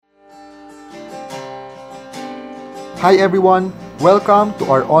Hi everyone, welcome to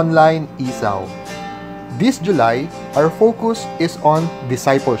our online ESAW. This July, our focus is on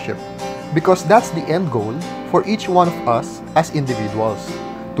discipleship because that's the end goal for each one of us as individuals,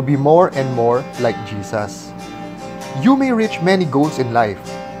 to be more and more like Jesus. You may reach many goals in life.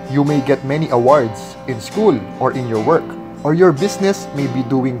 You may get many awards in school or in your work, or your business may be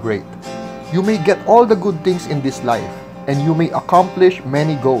doing great. You may get all the good things in this life, and you may accomplish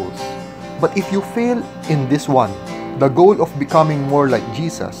many goals. But if you fail in this one, the goal of becoming more like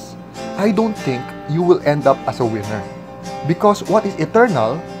Jesus, I don't think you will end up as a winner. Because what is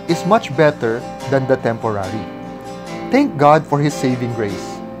eternal is much better than the temporary. Thank God for His saving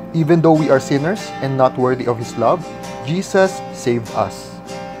grace. Even though we are sinners and not worthy of His love, Jesus saved us.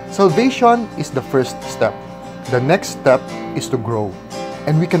 Salvation is the first step. The next step is to grow.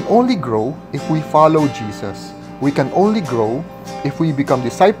 And we can only grow if we follow Jesus. We can only grow if we become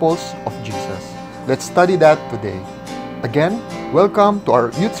disciples of Jesus. Let's study that today. Again, welcome to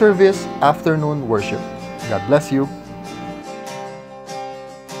our youth service afternoon worship. God bless you.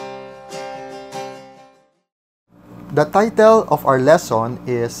 The title of our lesson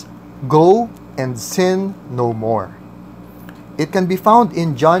is Go and Sin No More. It can be found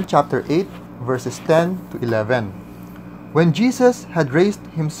in John chapter 8, verses 10 to 11. When Jesus had raised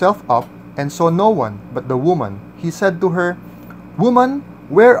himself up and saw no one but the woman, he said to her, "Woman,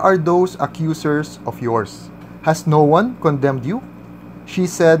 where are those accusers of yours? Has no one condemned you?" She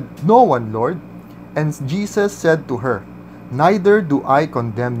said, "No one, Lord." And Jesus said to her, "Neither do I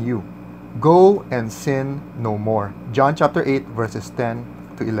condemn you. Go and sin no more." John chapter 8, verses 10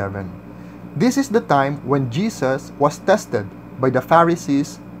 to 11. This is the time when Jesus was tested by the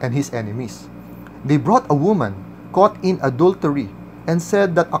Pharisees and his enemies. They brought a woman caught in adultery and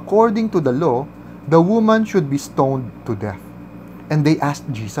said that according to the law, the woman should be stoned to death. And they asked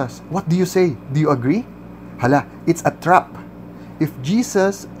Jesus, "What do you say? Do you agree?" Hala, it's a trap. If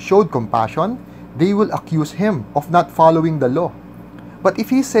Jesus showed compassion, they will accuse him of not following the law. But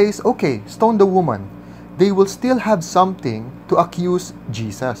if he says, "Okay, stone the woman," they will still have something to accuse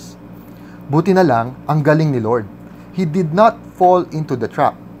Jesus. Buti na lang, ang galing ni Lord. He did not fall into the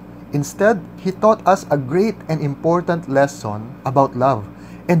trap. Instead, He taught us a great and important lesson about love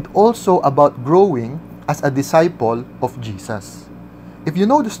and also about growing as a disciple of Jesus. If you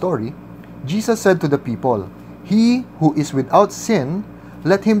know the story, Jesus said to the people, "He who is without sin,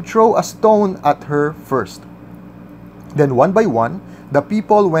 let him throw a stone at her first." Then one by one, the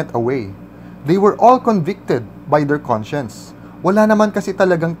people went away. They were all convicted by their conscience. Wala naman kasi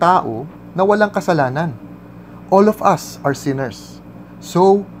talagang tao na walang kasalanan. All of us are sinners.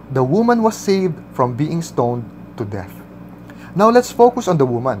 So, the woman was saved from being stoned to death. Now let's focus on the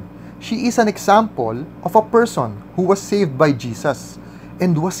woman. She is an example of a person who was saved by Jesus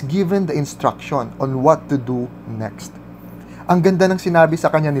and was given the instruction on what to do next. Ang ganda ng sinabi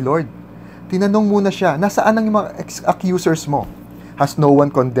sa kanya ni Lord. Tinanong muna siya, "Nasaan ang mga accusers mo? Has no one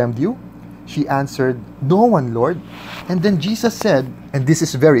condemned you?" She answered, "No one, Lord." And then Jesus said, and this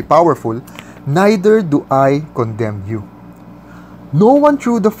is very powerful, "Neither do I condemn you." No one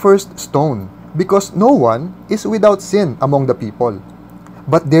threw the first stone because no one is without sin among the people.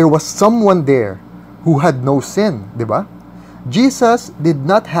 But there was someone there who had no sin, di ba? Jesus did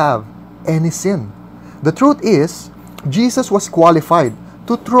not have any sin. The truth is, Jesus was qualified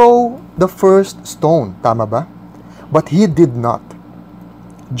to throw the first stone, tama ba? But He did not.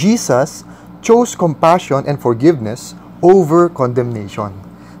 Jesus chose compassion and forgiveness over condemnation.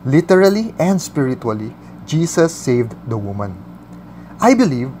 Literally and spiritually, Jesus saved the woman. I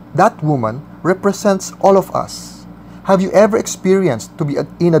believe that woman represents all of us. Have you ever experienced to be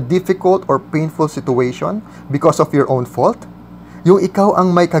in a difficult or painful situation because of your own fault? Yung ikaw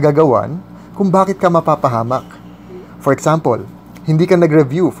ang may kagagawan kung bakit ka mapapahamak. For example, hindi ka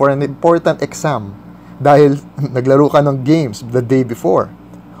nag-review for an important exam dahil naglaro ka ng games the day before.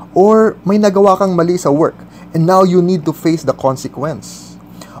 Or may nagawa kang mali sa work and now you need to face the consequence.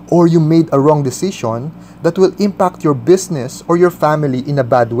 Or you made a wrong decision that will impact your business or your family in a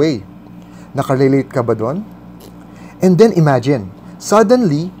bad way. Nakarelate ka ba doon? And then imagine,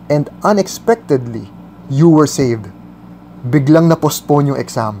 suddenly and unexpectedly, you were saved. Biglang na-postpone yung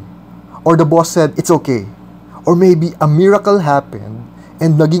exam. Or the boss said, "It's okay." Or maybe a miracle happened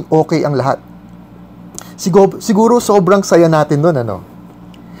and naging okay ang lahat. Siguro sobrang saya natin nun, ano?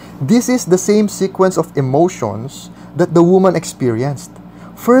 This is the same sequence of emotions that the woman experienced.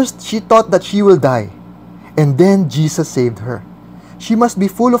 First, she thought that she will die. And then Jesus saved her. She must be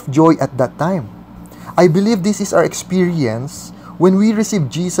full of joy at that time. I believe this is our experience when we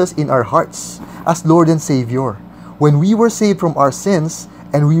receive Jesus in our hearts as Lord and Savior. When we were saved from our sins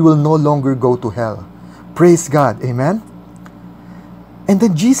and we will no longer go to hell. Praise God. Amen? And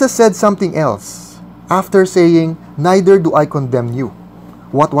then Jesus said something else. After saying, "Neither do I condemn you."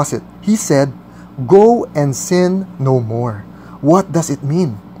 What was it? He said, "Go and sin no more." What does it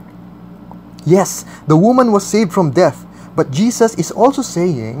mean? Yes, the woman was saved from death, but Jesus is also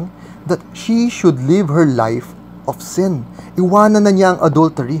saying that she should live her life of sin. Iwanan na niya ang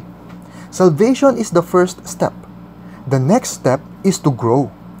adultery. Salvation is the first step. The next step is to grow.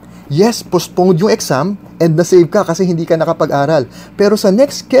 Yes, postponed yung exam and na-save ka kasi hindi ka nakapag-aral. Pero sa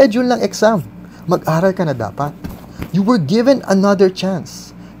next schedule ng exam, mag-aral ka na dapat. You were given another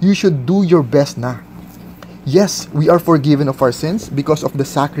chance. You should do your best na. Yes, we are forgiven of our sins because of the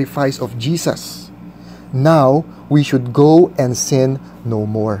sacrifice of Jesus. Now, we should go and sin no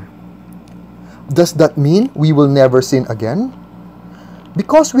more. Does that mean we will never sin again?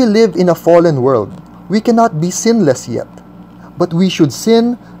 Because we live in a fallen world, we cannot be sinless yet. But we should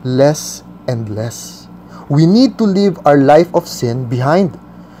sin less and less. We need to leave our life of sin behind.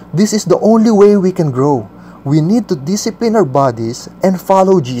 This is the only way we can grow. We need to discipline our bodies and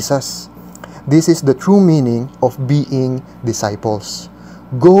follow Jesus. This is the true meaning of being disciples.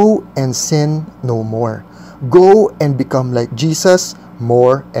 Go and sin no more. Go and become like Jesus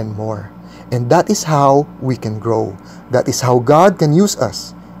more and more. And that is how we can grow. That is how God can use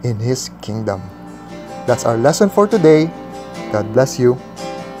us in His kingdom. That's our lesson for today. God bless you.